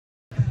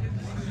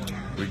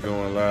We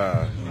going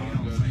live.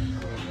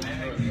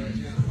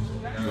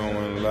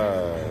 Going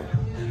live.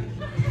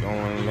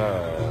 Going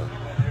live.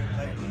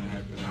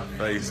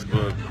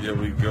 Facebook, yeah,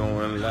 we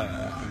going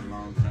live.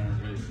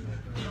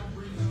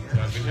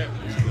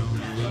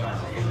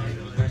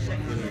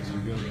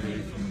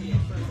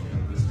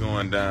 It's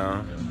going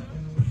down.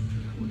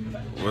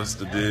 What's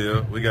the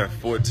deal? We got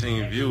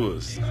 14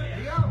 viewers.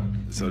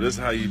 So this is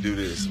how you do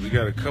this. We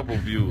got a couple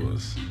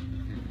viewers.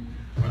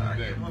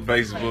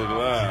 Facebook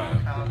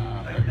Live.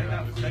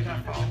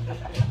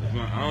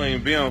 I don't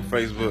even be on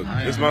Facebook.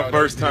 It's my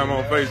first time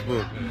on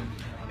Facebook.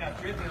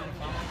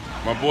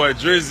 My boy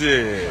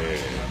Drizzy.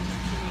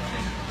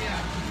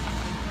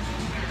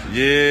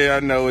 Yeah, I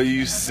know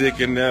you sick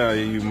now,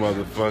 you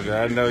motherfucker.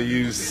 I know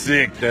you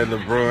sick that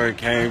LeBron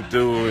came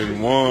through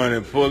and won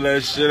and pulled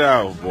that shit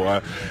out,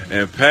 boy.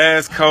 And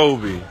passed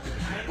Kobe.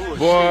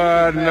 Boy,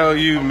 I know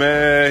you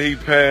mad. He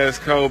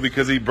passed Kobe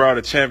because he brought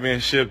a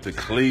championship to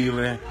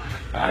Cleveland.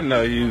 I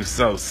know you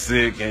so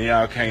sick and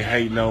y'all can't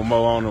hate no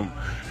more on him.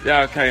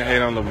 Y'all can't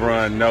hate on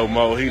LeBron no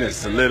more. He done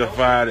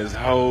solidified his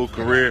whole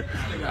career.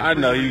 I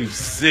know you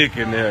sick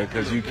in there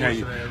because you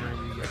can't.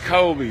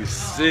 Kobe's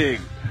sick.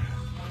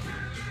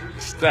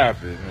 Stop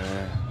it,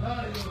 man.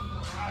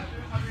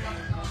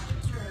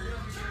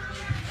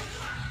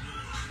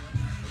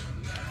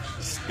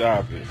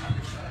 Stop it.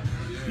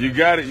 You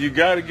got it. You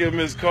got to give him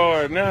his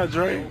card now,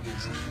 Drake.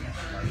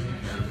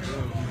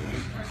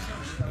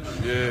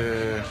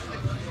 Yeah.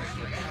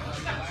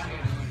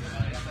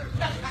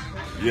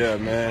 Yeah,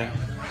 man.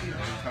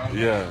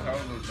 Yeah.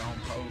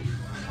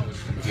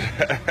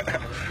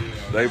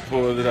 They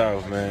pulled it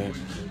out, man.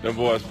 Them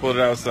boys pulled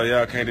it out, so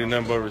y'all can't do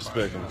nothing but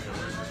respect them.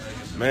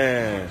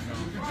 Man.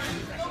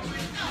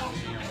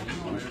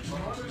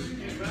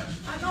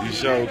 You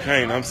sure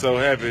can't. I'm so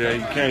happy that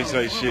you can't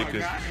say shit,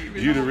 because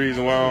you the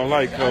reason why I don't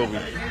like Kobe.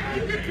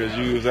 Because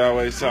you was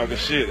always talking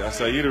shit. I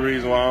say you the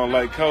reason why I don't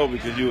like Kobe,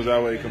 because you was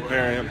always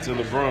comparing him to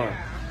LeBron.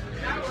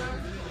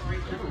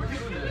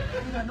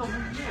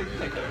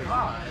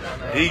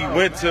 He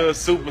went to a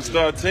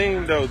superstar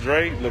team though,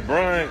 Drake.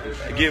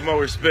 LeBron get more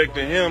respect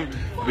than him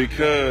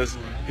because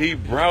he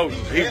brought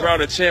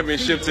a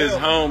championship to his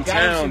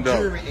hometown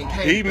though.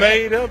 He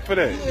made up for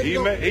that. He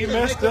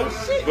messed up,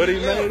 but he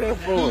made up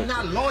for it. He's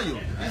not loyal.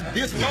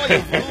 He's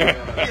disloyal. He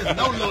has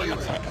no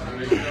loyalty.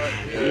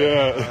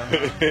 Yeah.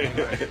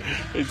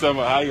 He's talking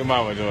about how your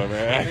mama doing,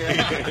 man.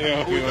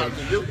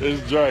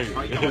 It's Drake.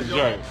 It's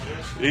Drake.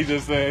 He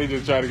just saying, he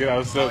just trying to get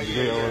out something.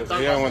 He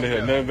don't want to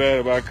hear nothing bad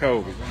about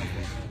Kobe.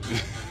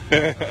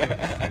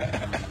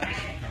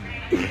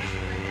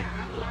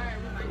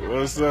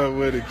 What's up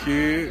with it,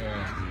 kid?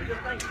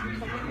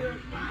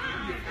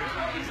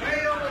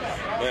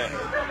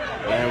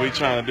 Man, we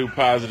trying to do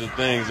positive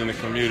things in the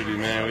community,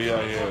 man. We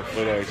out here at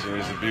Foot Action.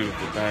 It's a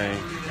beautiful thing.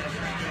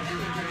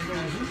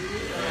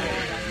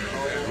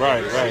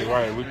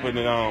 Right. We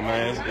putting it on,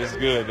 man. It's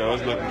good, though.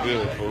 It's looking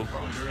good, fool.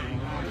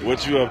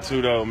 What you up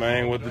to, though,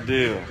 man? What the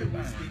deal?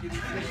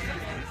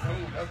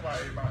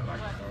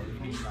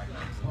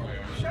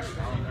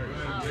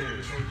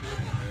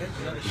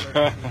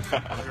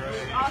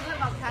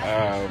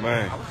 Oh,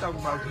 man. I was talking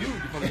about you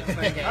before you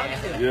sang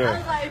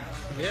it.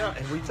 Yeah,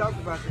 and we talked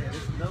about that.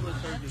 It's another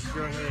church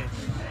girl had.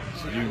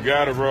 You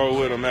gotta roll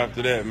with them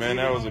after that, man.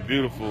 That was a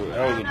beautiful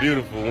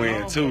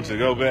win too. To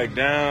go back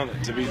down,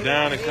 to be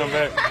down and come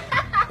back.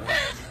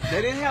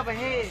 They didn't have a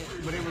head,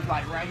 but it was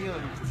like right here.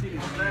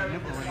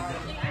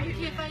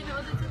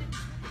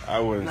 I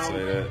wouldn't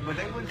say that,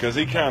 because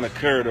he kind of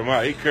curved him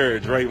out. He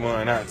curved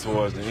Draymond out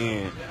towards the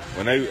end.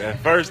 When at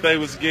first they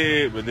was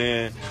scared, but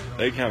then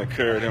they kind of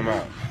curved him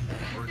out.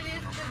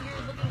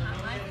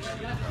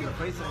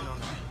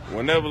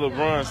 Whenever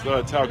LeBron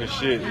started talking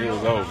shit, it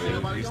was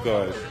over. He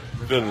started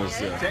feeling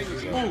himself.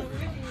 So,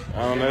 I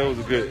don't know.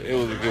 It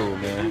was a good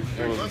one, man.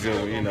 It was a good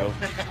one, you know.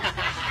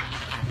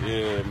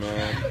 Yeah,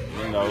 man.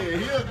 You know.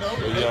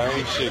 But yeah,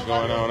 ain't shit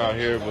going on out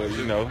here, but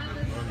you know.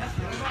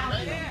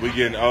 We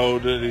getting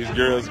older, these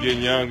girls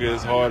getting younger,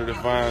 it's harder to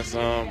find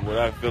some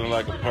without feeling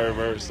like a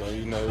pervert, so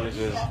you know, it's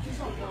just,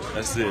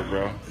 that's it,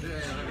 bro.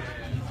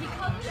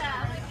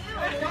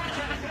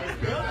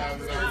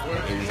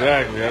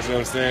 Exactly, that's what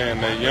I'm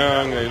saying. They're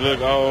young, they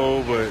look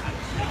old, but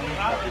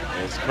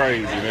it's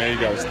crazy, man.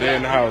 You gotta stay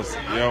in the house.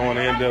 You don't want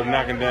to end up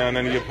knocking down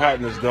any of your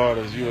partner's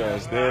daughters. You gotta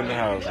stay in the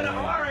house,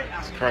 man.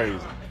 It's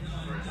crazy.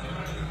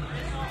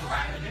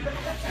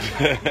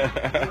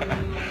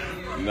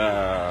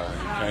 Nah, you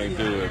can't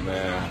do it,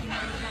 man.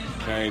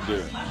 Can't do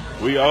it.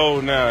 We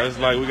old now. It's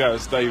like we gotta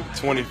stay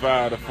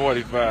 25 to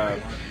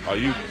 45. Oh,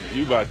 you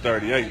about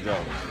 38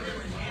 though.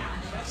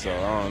 So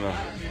I don't know.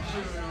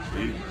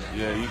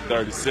 You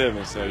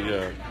 37. So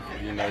yeah,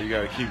 you know you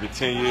gotta keep it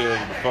 10 years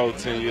before,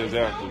 10 years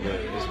after. But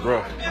it's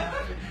rough.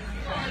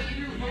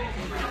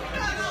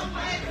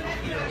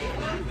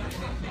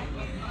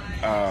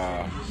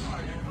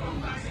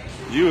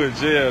 You in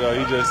jail though,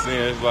 you just seeing,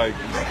 it's like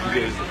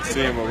you just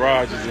seeing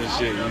mirages and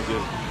shit.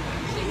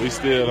 We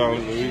still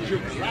don't.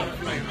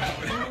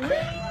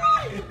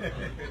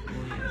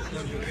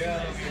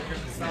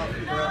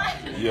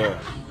 Yeah.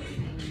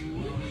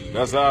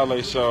 That's all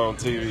they show on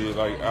TV.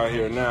 Like out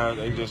here now,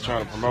 they just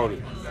trying to promote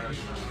it.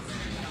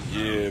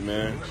 Yeah,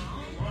 man.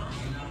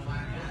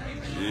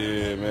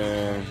 Yeah,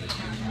 man.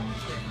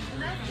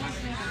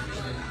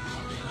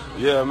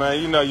 Yeah, man.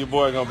 You know your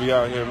boy gonna be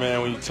out here,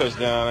 man. When you touch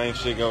down, ain't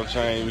shit gonna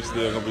change. We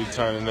still gonna be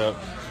turning up.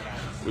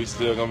 We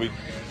still gonna be.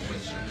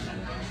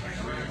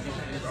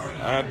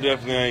 I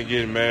definitely ain't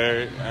getting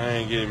married. I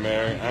ain't getting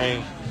married. I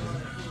ain't.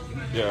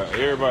 Yeah,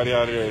 everybody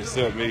out there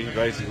except me,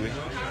 basically.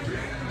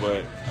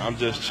 But I'm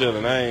just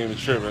chilling. I ain't even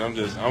tripping. I'm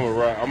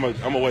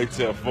gonna wait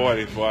till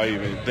 40 before I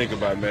even think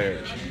about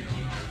marriage.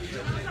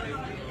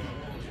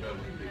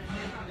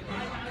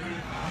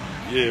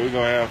 Yeah, we're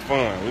gonna have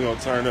fun. We're gonna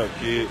turn up,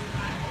 kid.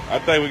 I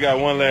think we got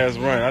one last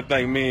run. I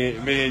think me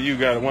and you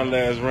got one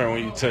last run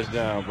when you touch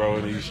down, bro,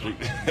 in these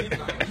streets.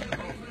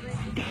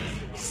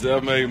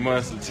 7, 8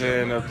 months to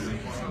tearing up.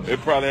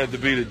 It probably have to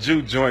be the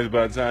juke joints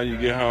by the time you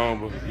get home,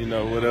 but you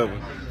know, whatever.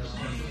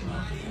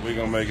 We're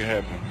gonna make it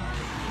happen.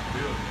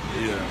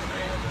 Yeah.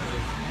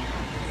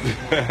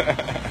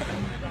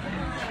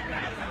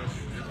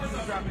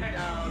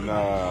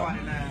 Nah,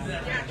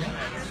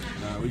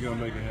 we gonna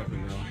make it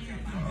happen, though.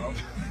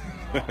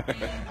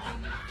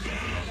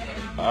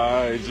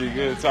 All right, G,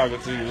 good talking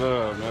to you,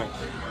 love, man.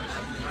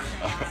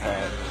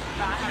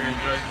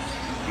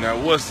 Now,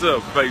 what's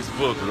up,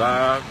 Facebook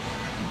Live?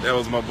 That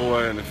was my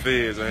boy in the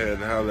feds. I had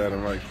to holler at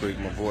him right quick.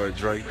 My boy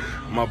Drake.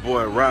 My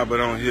boy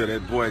Robert on here.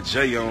 That boy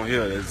Jay on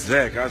here. That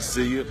Zach, I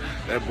see you.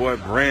 That boy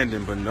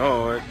Brandon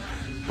Bernard.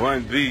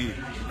 Bun B.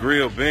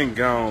 Grill been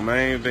gone,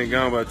 man. Been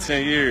gone about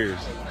 10 years.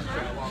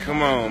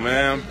 Come on,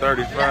 man. I'm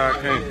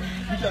 35.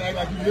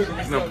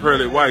 Can't. No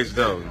pearly whites,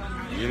 though.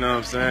 You know what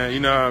I'm saying? You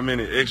know how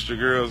many extra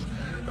girls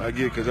I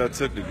get because I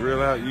took the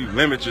grill out? You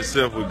limit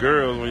yourself with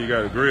girls when you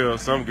got a grill.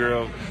 Some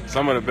girls,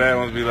 some of the bad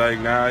ones be like,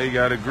 nah, he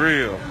got a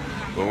grill.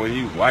 But when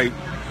you white,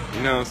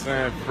 you know what I'm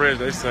saying, fresh,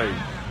 they say,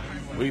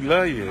 we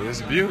love you.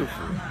 It's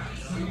beautiful.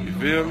 You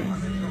feel me?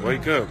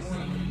 Wake up.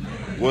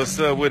 What's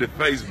up with it?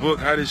 Facebook,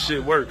 how this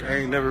shit work? I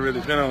ain't never really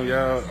been on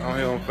y'all on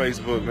here on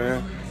Facebook,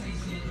 man.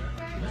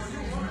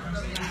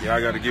 Y'all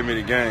got to give me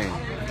the game.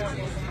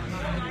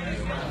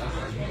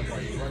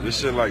 This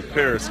shit like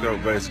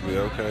Periscope, basically,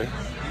 okay.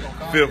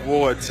 5th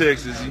Ward,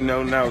 Texas, you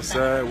know,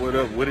 outside. What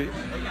up with it?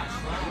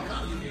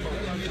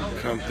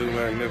 Come through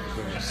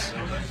magnificence.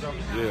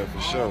 Yeah,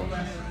 for sure.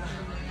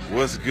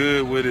 What's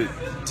good with it?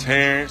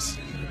 Terrence,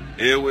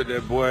 Edward,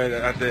 that boy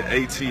out there,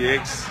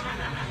 ATX.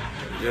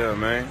 Yeah,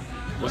 man.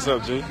 What's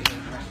up, G?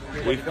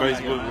 We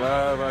Facebook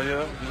Live out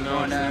here. You know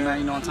what I'm saying? Man,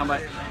 you know what I'm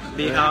talking about?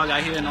 Big hog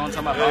out here, you know what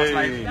I'm talking about? Boss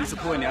Life, you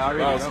supporting it already.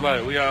 Boss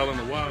Life, we all on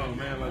the wall,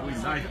 man, like we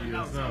Nike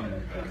or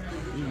something.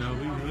 You know,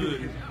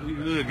 we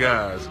good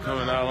guys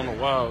coming out on the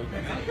wall.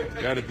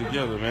 Got it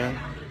together, man.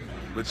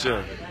 But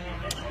yeah,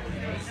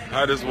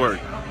 how this work?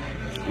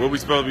 What we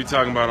supposed to be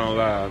talking about on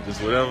live?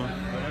 Just whatever?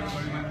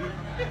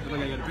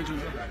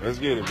 Let's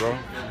get it, bro.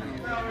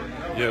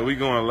 Yeah, we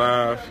going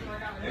live.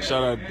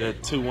 Shout out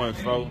that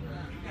 214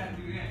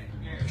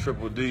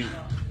 Triple D.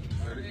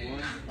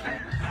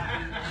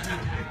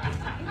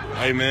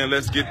 Hey, man,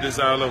 let's get this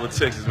all over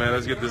Texas, man.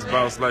 Let's get this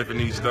Boss Life in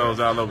these stores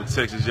all over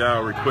Texas.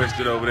 Y'all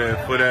requested over there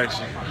at Foot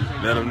Action.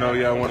 Let them know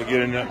y'all want to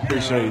get in there.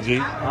 Appreciate it, G.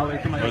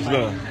 What's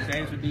up?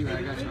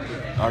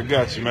 I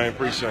got you, man.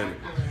 Appreciate it.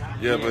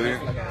 Yeah, buddy.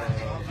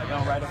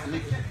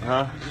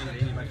 Huh?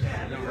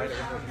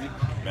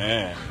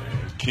 Man,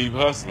 keep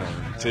hustling.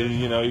 Tell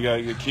you, know, you got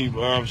to keep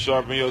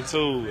sharpening your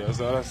tool. That's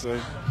all I say.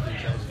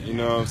 You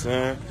know what I'm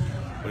saying?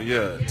 But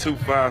yeah,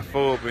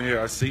 254 up in here.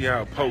 I see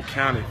y'all, Polk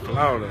County,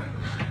 Florida.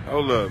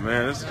 Hold up,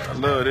 man. I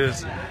love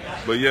this.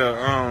 But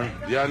yeah,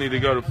 y'all need to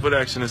go to Foot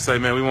Action and say,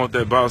 man, we want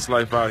that Boss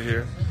Life out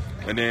here.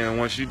 And then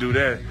once you do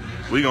that,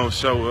 we gonna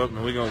show up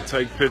and we gonna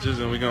take pictures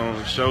and we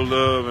gonna show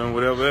love and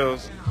whatever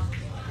else.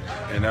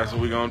 And that's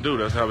what we gonna do.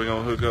 That's how we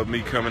gonna hook up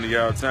me coming to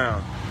y'all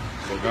town.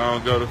 So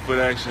go to Foot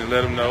Action and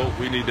let them know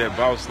we need that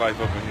Boss Life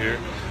up in here,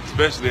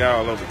 especially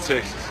all over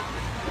Texas.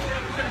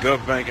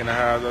 Gov Bank in the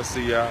house, I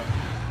see y'all.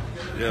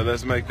 Yeah,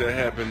 let's make that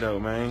happen though,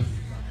 man.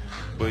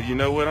 But you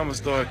know what? I'm going to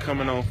start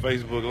coming on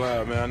Facebook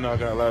Live, man. I know I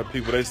got a lot of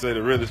people. They say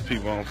the realest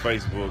people on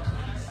Facebook.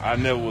 I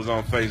never was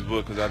on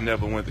Facebook because I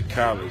never went to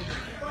college.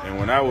 And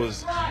when I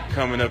was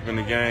coming up in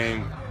the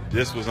game,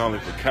 this was only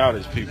for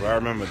college people. I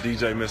remember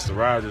DJ Mr.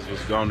 Rogers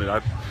was going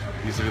I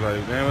used to be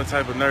like, man, what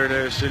type of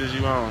nerd-ass shit is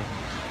you on?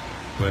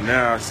 But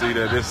now I see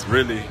that it's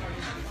really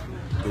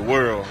the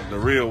world, the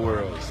real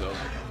world. So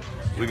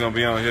we're going to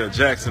be on here.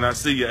 Jackson, I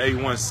see you,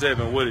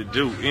 817. What it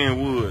do?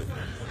 Inwood.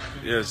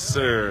 Yes,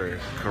 sir.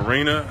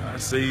 Karina, I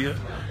see you.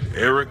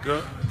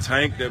 Erica,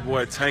 Tank, that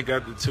boy Tank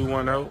out the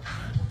 210.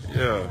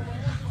 Yeah.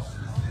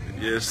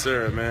 Yes,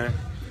 sir, man.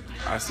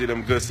 I see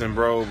them Goodson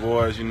Bro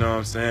boys, you know what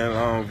I'm saying?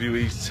 Longview,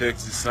 East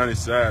Texas,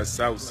 Sunnyside,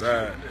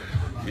 Southside,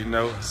 you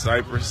know,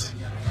 Cypress,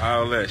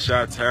 all that.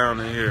 Chi-Town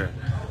in here.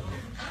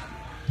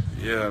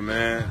 Yeah,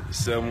 man.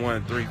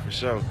 713 for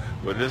sure.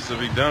 But this would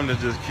be dumb to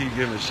just keep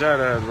giving shout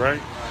outs,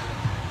 right?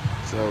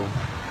 So,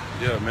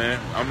 Yeah, man.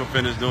 I'm gonna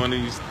finish doing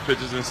these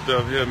pictures and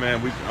stuff here, man.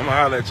 I'm gonna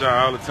holler at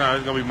y'all all the time.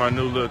 It's gonna be my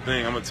new little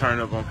thing. I'm gonna turn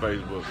up on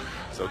Facebook.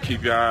 So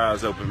keep your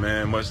eyes open,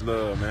 man. Much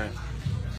love, man.